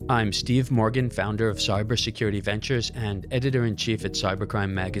I'm Steve Morgan, founder of Cybersecurity Ventures and editor-in-chief at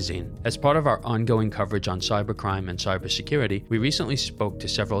Cybercrime Magazine. As part of our ongoing coverage on cybercrime and cybersecurity, we recently spoke to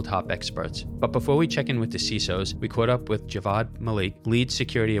several top experts. But before we check in with the CISOs, we caught up with Javad Malik, lead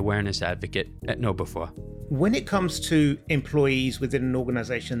security awareness advocate at KnowBe4. When it comes to employees within an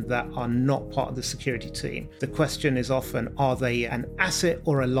organization that are not part of the security team, the question is often, are they an asset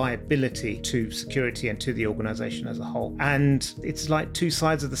or a liability to security and to the organization as a whole? And it's like two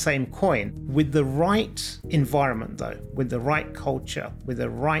sides of the same coin. With the right environment, though, with the right culture, with the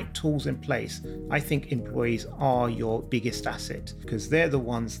right tools in place, I think employees are your biggest asset because they're the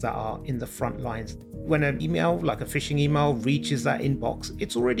ones that are in the front lines. When an email, like a phishing email, reaches that inbox,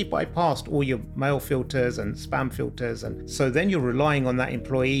 it's already bypassed all your mail filters and spam filters. And so then you're relying on that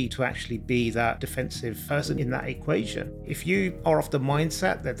employee to actually be that defensive person in that equation. If you are of the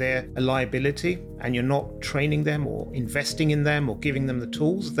mindset that they're a liability and you're not training them or investing in them or giving them the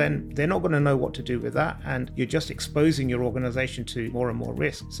tools, then they're not going to know what to do with that. And you're just exposing your organization to more and more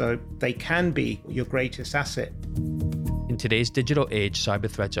risk. So they can be your greatest asset. In today's digital age, cyber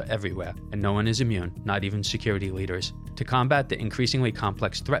threats are everywhere, and no one is immune, not even security leaders. To combat the increasingly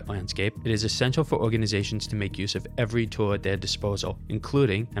complex threat landscape, it is essential for organizations to make use of every tool at their disposal,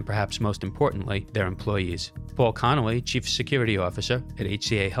 including, and perhaps most importantly, their employees. Paul Connolly, Chief Security Officer at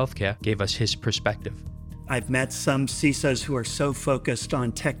HCA Healthcare, gave us his perspective. I've met some CISOs who are so focused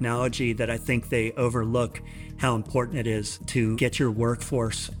on technology that I think they overlook how important it is to get your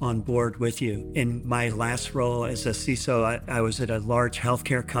workforce on board with you. In my last role as a CISO, I was at a large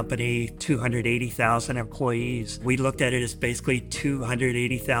healthcare company, 280,000 employees. We looked at it as basically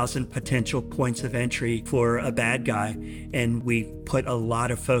 280,000 potential points of entry for a bad guy. And we put a lot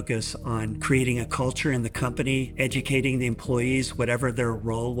of focus on creating a culture in the company, educating the employees, whatever their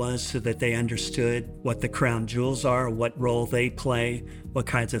role was, so that they understood what the crown jewels are, what role they play, what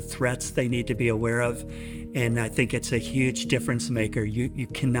kinds of threats they need to be aware of. And I think it's a huge difference maker. You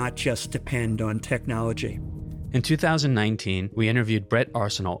cannot just depend on technology. In 2019, we interviewed Brett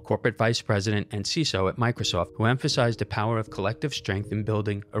Arsenal, Corporate Vice President and CISO at Microsoft, who emphasized the power of collective strength in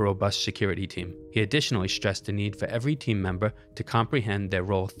building a robust security team. He additionally stressed the need for every team member to comprehend their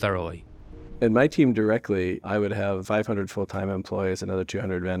role thoroughly. In my team directly, I would have 500 full-time employees, another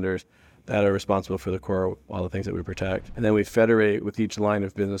 200 vendors that are responsible for the core, all the things that we protect. And then we federate with each line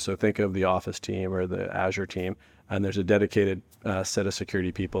of business. So think of the Office team or the Azure team, and there's a dedicated set of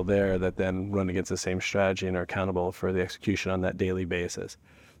security people there that then run against the same strategy and are accountable for the execution on that daily basis.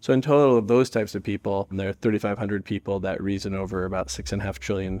 So in total of those types of people, there are 3,500 people that reason over about 6.5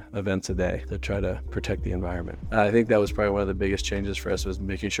 trillion events a day that try to protect the environment. I think that was probably one of the biggest changes for us, was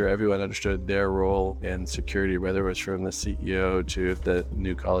making sure everyone understood their role in security, whether it was from the CEO to the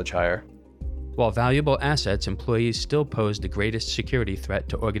new college hire. While valuable assets, employees still pose the greatest security threat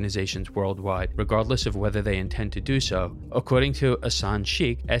to organizations worldwide, regardless of whether they intend to do so, according to Asan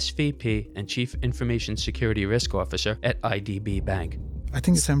Sheikh, SVP and Chief Information Security Risk Officer at IDB Bank. I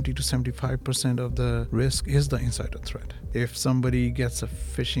think 70 to 75% of the risk is the insider threat. If somebody gets a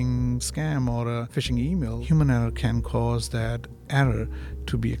phishing scam or a phishing email, human error can cause that error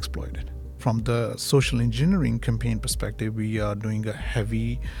to be exploited. From the social engineering campaign perspective, we are doing a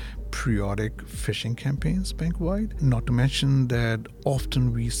heavy periodic phishing campaigns bank-wide. Not to mention that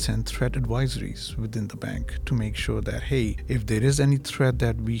often we send threat advisories within the bank to make sure that, hey, if there is any threat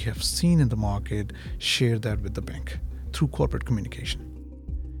that we have seen in the market, share that with the bank through corporate communication.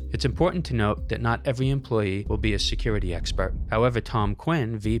 It's important to note that not every employee will be a security expert. However, Tom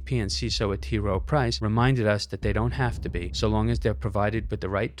Quinn, VP and CISO at T. Rowe Price, reminded us that they don't have to be, so long as they're provided with the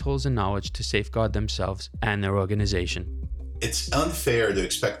right tools and knowledge to safeguard themselves and their organization. It's unfair to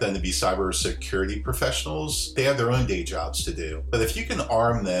expect them to be cybersecurity professionals. They have their own day jobs to do. But if you can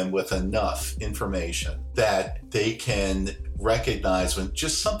arm them with enough information that they can recognize when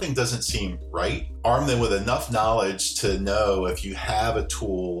just something doesn't seem right, arm them with enough knowledge to know if you have a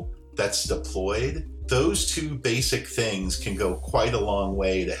tool that's deployed, those two basic things can go quite a long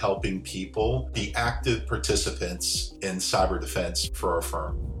way to helping people be active participants in cyber defense for our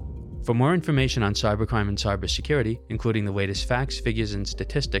firm. For more information on cybercrime and cybersecurity, including the latest facts, figures, and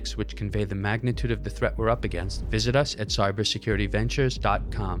statistics which convey the magnitude of the threat we're up against, visit us at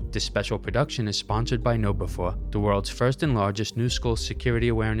cybersecurityventures.com. This special production is sponsored by KnowBe4, the world's first and largest new school security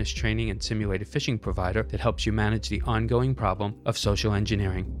awareness training and simulated phishing provider that helps you manage the ongoing problem of social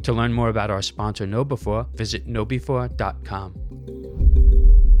engineering. To learn more about our sponsor KnowBe4, visit knowbe4.com.